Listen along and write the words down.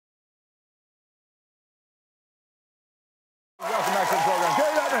back to the program.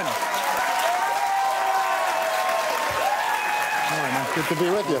 Gary Bettman. All right, man. Good to be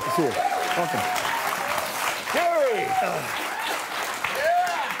with you. Good to see you. Welcome. Gary!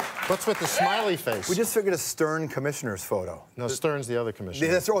 What's with the smiley face? We just figured a Stern commissioner's photo. No, Stern's the other commissioner.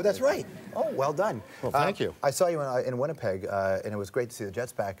 That's right. Oh, well done. Well, thank you. I saw you in Winnipeg, and it was great to see the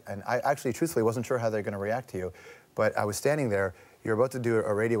Jets back. And I actually, truthfully, wasn't sure how they're going to react to you. But I was standing there. You're about to do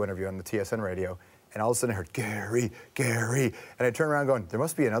a radio interview on the TSN radio. And all of a sudden I heard, Gary, Gary. And I turned around going, there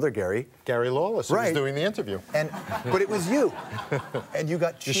must be another Gary. Gary Lawless, who was doing the interview. But it was you. And you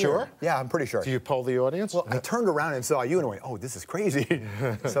got cheered. You sure? Yeah, I'm pretty sure. Do you poll the audience? Well, I turned around and saw you and went, oh, this is crazy.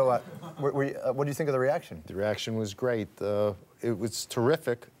 So what do you think of the reaction? The reaction was great. It was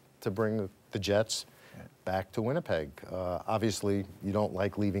terrific to bring the Jets back to Winnipeg. Obviously, you don't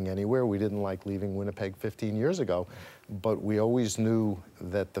like leaving anywhere. We didn't like leaving Winnipeg 15 years ago. But we always knew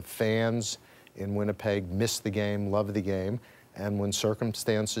that the fans in Winnipeg missed the game, loved the game, and when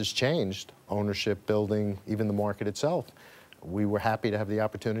circumstances changed, ownership, building, even the market itself, we were happy to have the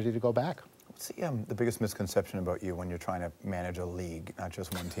opportunity to go back. What's the biggest misconception about you when you're trying to manage a league, not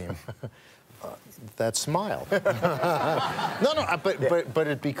just one team? That smile. But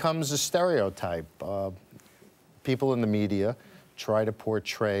it becomes a stereotype. People in the media try to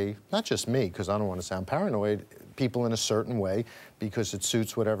portray, not just me, because I don't want to sound paranoid, people in a certain way because it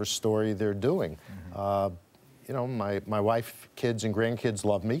suits whatever story they're doing. You know, my wife, kids, and grandkids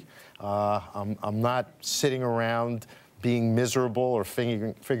love me. I'm not sitting around being miserable or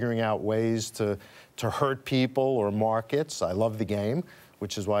figuring out ways to hurt people or markets. I love the game,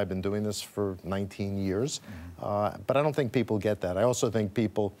 which is why I've been doing this for 19 years. But I don't think people get that. I also think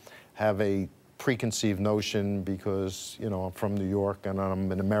people have a preconceived notion because, you know, I'm from New York and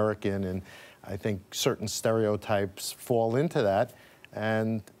I'm an American, and I think certain stereotypes fall into that,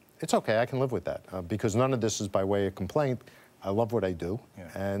 and it's okay, I can live with that, because none of this is by way of complaint. I love what I do,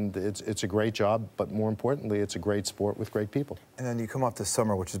 and it's a great job, but more importantly, it's a great sport with great people. And then you come off this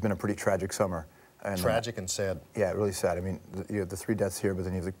summer, which has been a pretty tragic summer. And, tragic and sad. Yeah, really sad. I mean, you have the 3 deaths here, but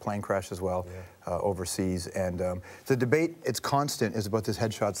then you have the plane crash as well, overseas. And the debate, it's constant, is about this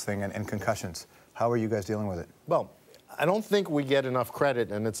headshots thing and concussions. How are you guys dealing with it? Well, I don't think we get enough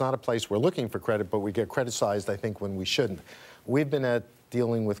credit, and it's not a place we're looking for credit, but we get criticized, I think, when we shouldn't. We've been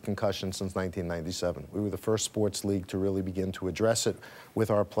dealing with concussion since 1997. We were the first sports league to really begin to address it with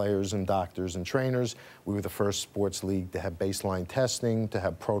our players and doctors and trainers. We were the first sports league to have baseline testing, to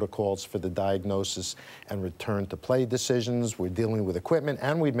have protocols for the diagnosis and return to play decisions. We're dealing with equipment,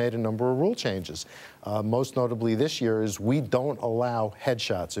 and we've made a number of rule changes. Most notably this year is we don't allow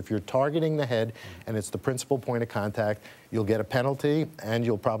headshots. If you're targeting the head and it's the principal point of contact, you'll get a penalty and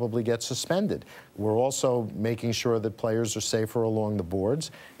you'll probably get suspended. We're also making sure that players are safer along the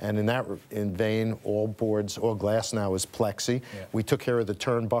boards, and in vein, all boards, all glass now is plexi. We took care of the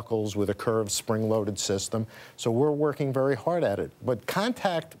turnbuckles with a curved spring-loaded system, so we're working very hard at it. But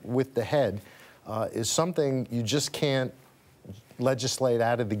contact with the head is something you just can't legislate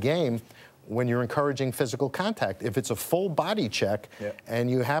out of the game when you're encouraging physical contact. If it's a full body check and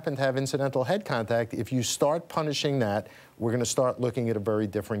you happen to have incidental head contact, if you start punishing that, we're going to start looking at a very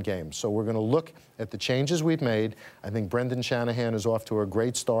different game. So we're going to look at the changes we've made. I think Brendan Shanahan is off to a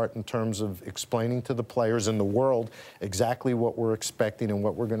great start in terms of explaining to the players in the world exactly what we're expecting and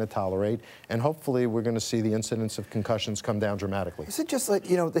what we're going to tolerate. And hopefully we're going to see the incidence of concussions come down dramatically. Is it just like,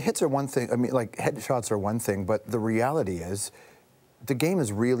 you know, the hits are one thing, I mean, like headshots are one thing, but the reality is the game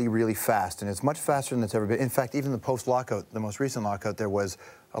is really, really fast, and it's much faster than it's ever been. In fact, even the post-lockout, the most recent lockout, there was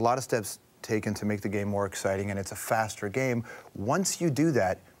a lot of steps taken to make the game more exciting, and it's a faster game. Once you do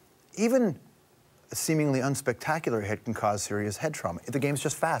that, even a seemingly unspectacular hit can cause serious head trauma. The game's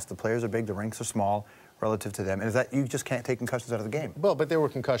just fast. The players are big, the rinks are small relative to them, and is that you just can't take concussions out of the game? Well, but there were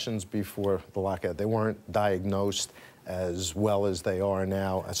concussions before the lockout. They weren't diagnosed as well as they are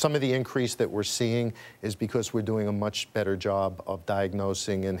now. Some of the increase that we're seeing is because we're doing a much better job of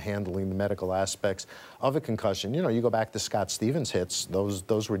diagnosing and handling the medical aspects of a concussion. You know, you go back to Scott Stevens' hits,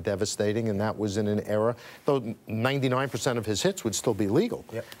 those were devastating, and that was in an era, though 99% of his hits would still be legal,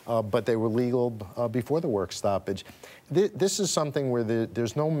 but they were legal before the work stoppage. This is something where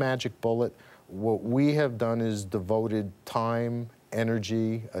there's no magic bullet. What we have done is devoted time,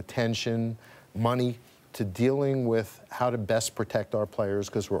 energy, attention, money to dealing with how to best protect our players,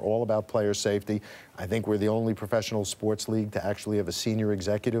 because we're all about player safety. I think we're the only professional sports league to actually have a senior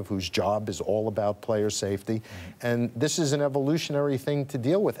executive whose job is all about player safety. And this is an evolutionary thing to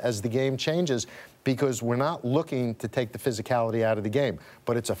deal with as the game changes. because we're not looking to take the physicality out of the game.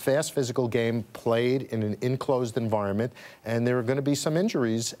 But it's a fast, physical game played in an enclosed environment, and there are going to be some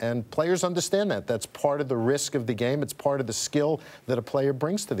injuries, and players understand that. That's part of the risk of the game. It's part of the skill that a player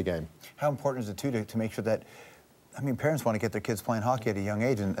brings to the game. How important is it, too, to make sure that, I mean, parents want to get their kids playing hockey at a young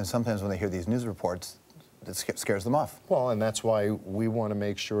age, and sometimes when they hear these news reports, it scares them off. Well, and that's why we want to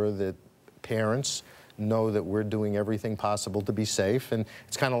make sure that parents know that we're doing everything possible to be safe. And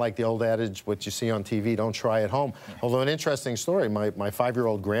it's kind of like the old adage, what you see on TV, don't try at home. Although an interesting story, my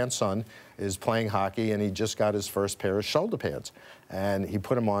 5-year-old grandson is playing hockey, and he just got his first pair of shoulder pads. And he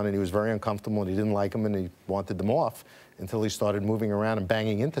put them on, and he was very uncomfortable, and he didn't like them, and he wanted them off, until he started moving around and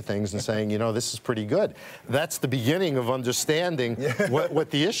banging into things and saying, you know, this is pretty good. That's the beginning of understanding what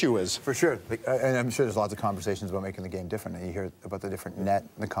the issue is. For sure. And I'm sure there's lots of conversations about making the game different. And you hear about the different net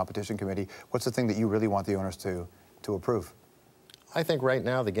and the competition committee. What's the thing that you really want the owners to approve? I think right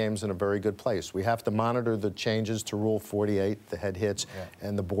now the game's in a very good place. We have to monitor the changes to Rule 48, the head hits,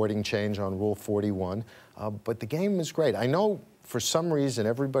 and the boarding change on Rule 41. But the game is great. I know for some reason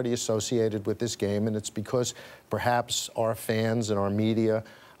everybody associated with this game, and it's because perhaps our fans and our media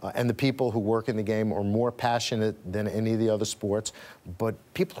and the people who work in the game are more passionate than any of the other sports. But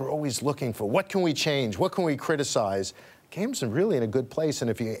people are always looking for, what can we change? What can we criticize? The game's really in a good place, and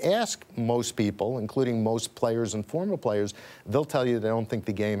if you ask most people, including most players and former players, they'll tell you they don't think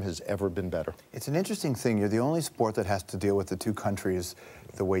the game has ever been better. It's an interesting thing. You're the only sport that has to deal with the two countries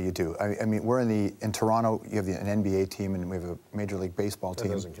the way you do. I mean, we're in Toronto, you have an NBA team, and we have a Major League Baseball team.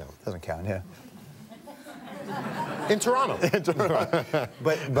 That doesn't count. Doesn't count, yeah. In Toronto. In Toronto.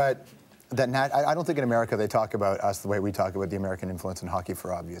 But I don't think in America they talk about us the way we talk about the American influence in hockey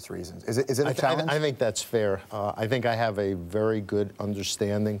for obvious reasons. Is it a challenge? I think that's fair. I think I have a very good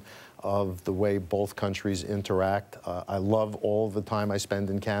understanding of the way both countries interact. I love all the time I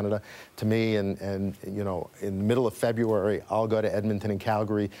spend in Canada. To me, and you know, in the middle of February, I'll go to Edmonton and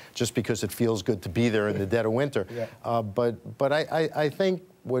Calgary just because it feels good to be there in the dead of winter. Yeah. But I think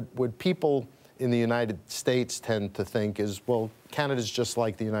what people in the United States tend to think is, well, Canada's just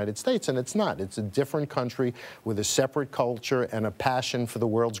like the United States, and it's not. It's a different country with a separate culture and a passion for the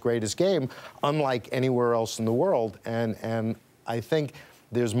world's greatest game, unlike anywhere else in the world. And I think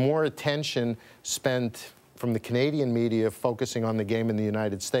there's more attention spent from the Canadian media focusing on the game in the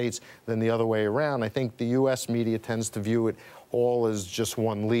United States than the other way around. I think the U.S. media tends to view it all as just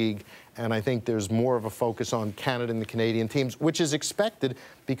one league, and I think there's more of a focus on Canada and the Canadian teams, which is expected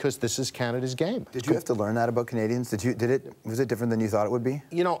because this is Canada's game. Did you have to learn that about Canadians? Was it different than you thought it would be?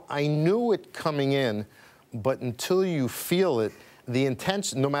 You know, I knew it coming in, but until you feel it, the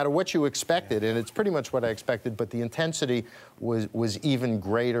intensity, no matter what you expected, and it's pretty much what I expected, but the intensity was even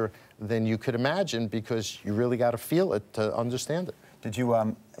greater than you could imagine because you really got to feel it to understand it. Did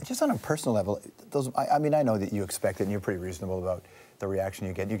you, just on a personal level, I mean, I know that you expect it and you're pretty reasonable about the reaction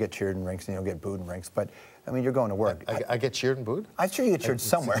you get. You get cheered in rinks and you'll get booed in rinks, but I mean, you're going to work. I get cheered and booed? I'm sure you get cheered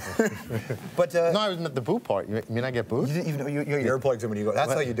somewhere. But no, I was at the boo part. You mean I get booed? You your earplugs in when you go.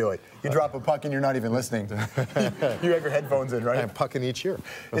 That's how you do it. You drop a puck and you're not even listening. You have your headphones in, right? I'm pucking each ear.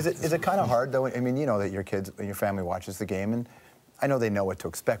 Is it kind of hard though? I mean, you know that your kids and your family watches the game, and I know they know what to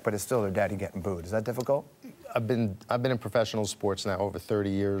expect, but it's still their daddy getting booed. Is that difficult? I've been in professional sports now over 30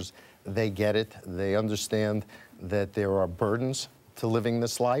 years. They get it. They understand that there are burdens to living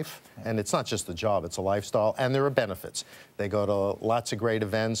this life, and it's not just a job, it's a lifestyle, and there are benefits. They go to lots of great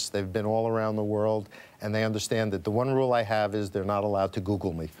events, they've been all around the world, and they understand that the one rule I have is they're not allowed to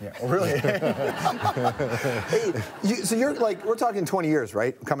Google me. Yeah, oh, really? Hey, so you're like, we're talking 20 years,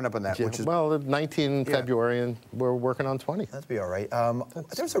 right? Coming up on that, Yeah, which is... Well, 19 February, and we're working on 20. That'd be all right.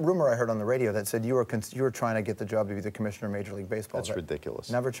 There's a rumor I heard on the radio that said you were trying to get the job to be the commissioner of Major League Baseball. That's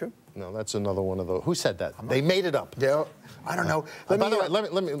ridiculous. Never true? No, that's another one of those. Who said that? They made it up. Yeah, I don't know. By the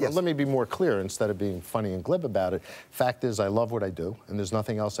way, let me be more clear instead of being funny and glib about it. Fact is, I love what I do, and there's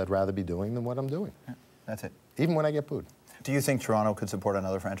nothing else I'd rather be doing than what I'm doing. Yeah, that's it. Even when I get booed. Do you think Toronto could support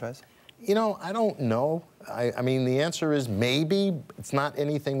another franchise? You know, I don't know. I mean, the answer is maybe. It's not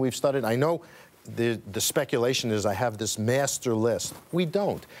anything we've studied. I know the speculation is I have this master list. We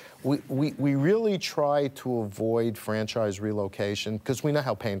don't. We really try to avoid franchise relocation because we know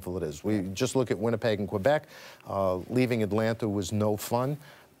how painful it is. We just look at Winnipeg and Quebec. Leaving Atlanta was no fun.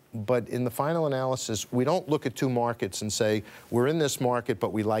 But in the final analysis, we don't look at two markets and say, we're in this market,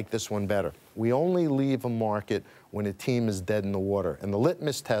 but we like this one better. We only leave a market when a team is dead in the water. And the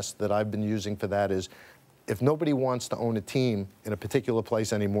litmus test that I've been using for that is if nobody wants to own a team in a particular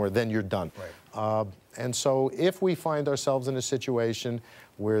place anymore, then you're done. Right. And so if we find ourselves in a situation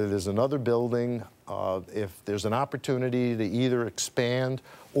where there's another building, if there's an opportunity to either expand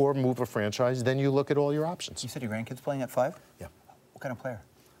or move a franchise, then you look at all your options. You said your grandkid's playing at 5? Yeah. What kind of player?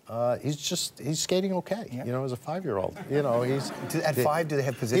 He's skating okay, yeah. You know, as a 5-year-old. You know, At 5, do they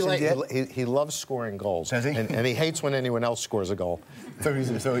have positions yet? He loves scoring goals. Does he? And he hates when anyone else scores a goal. So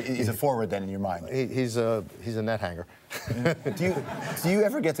he's a forward then in your mind? He's a net hanger. do you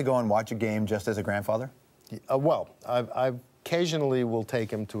ever get to go and watch a game just as a grandfather? Well, I occasionally will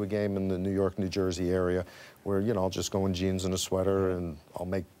take him to a game in the New York, New Jersey area where, you know, I'll just go in jeans and a sweater and I'll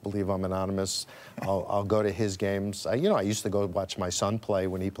make believe I'm anonymous. I'll go to his games. I used to go watch my son play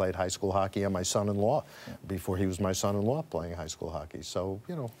when he played high school hockey and my son-in-law before he was my son-in-law playing high school hockey. So,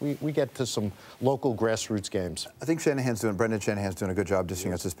 you know, we get to some local grassroots games. I think Brendan Shanahan's doing a good job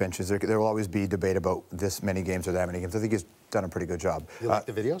dishing out suspensions. There will always be debate about this many games or that many games. I think he's done a pretty good job. You like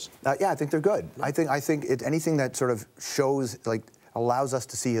the videos? Yeah, I think they're good. Yeah. I think anything that sort of shows, like, allows us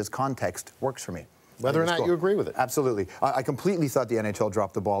to see his context works for me. Whether or not you agree with it. Absolutely. I completely thought the NHL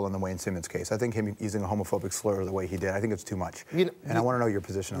dropped the ball on the Wayne Simmons case. I think him using a homophobic slur the way he did, I think it's too much. And I want to know your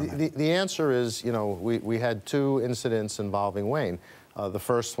position on that. The answer is, you know, we had 2 incidents involving Wayne. The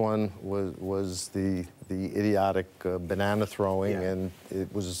first one was the idiotic banana throwing, and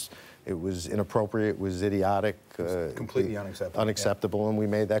it was inappropriate, it was idiotic. Completely unacceptable. Unacceptable, and we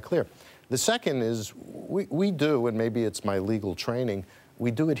made that clear. The second is we do, and maybe it's my legal training, we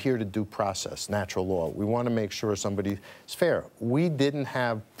do adhere to due process, natural law. We want to make sure somebody is fair. We didn't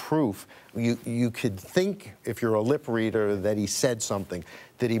have proof. You could think, if you're a lip reader, that he said something.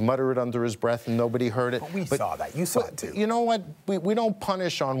 Did he mutter it under his breath and nobody heard it? But we saw that. You saw it too. You know what? We don't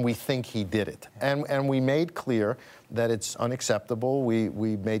punish on we think he did it. And we made clear that it's unacceptable.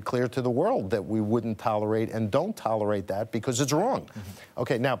 We made clear to the world that we wouldn't tolerate and don't tolerate that because it's wrong.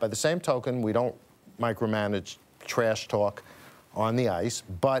 Okay, now, by the same token, we don't micromanage trash talk on the ice,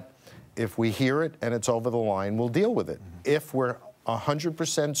 but if we hear it and it's over the line, we'll deal with it. If we're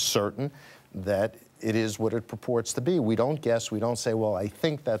 100% certain that it is what it purports to be. We don't guess, we don't say, well, I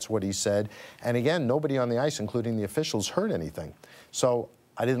think that's what he said. And again, nobody on the ice, including the officials, heard anything. So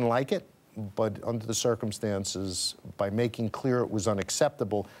I didn't like it, but under the circumstances, by making clear it was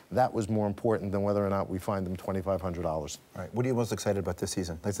unacceptable, that was more important than whether or not we fined them $2,500. All right. What are you most excited about this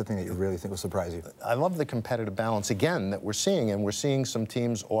season? That's the thing that you really think will surprise you. I love the competitive balance, again, that we're seeing, and we're seeing some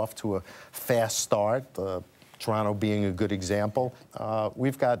teams off to a fast start, Toronto being a good example.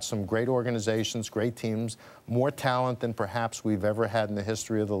 We've got some great organizations, great teams, more talent than perhaps we've ever had in the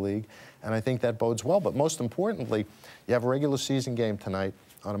history of the league, and I think that bodes well. But most importantly, you have a regular season game tonight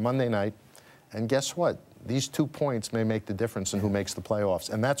on a Monday night, and guess what? These 2 points may make the difference in who makes the playoffs,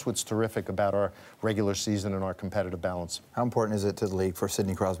 and that's what's terrific about our regular season and our competitive balance. How important is it to the league for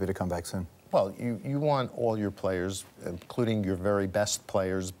Sidney Crosby to come back soon? Well, you want all your players, including your very best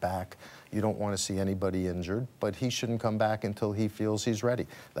players, back. You don't want to see anybody injured, but he shouldn't come back until he feels he's ready.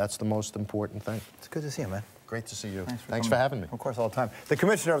 That's the most important thing. It's good to see you, man. Great to see you. Thanks for having me. me. Of course, all the time. The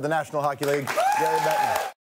Commissioner of the National Hockey League, Gary Bettman.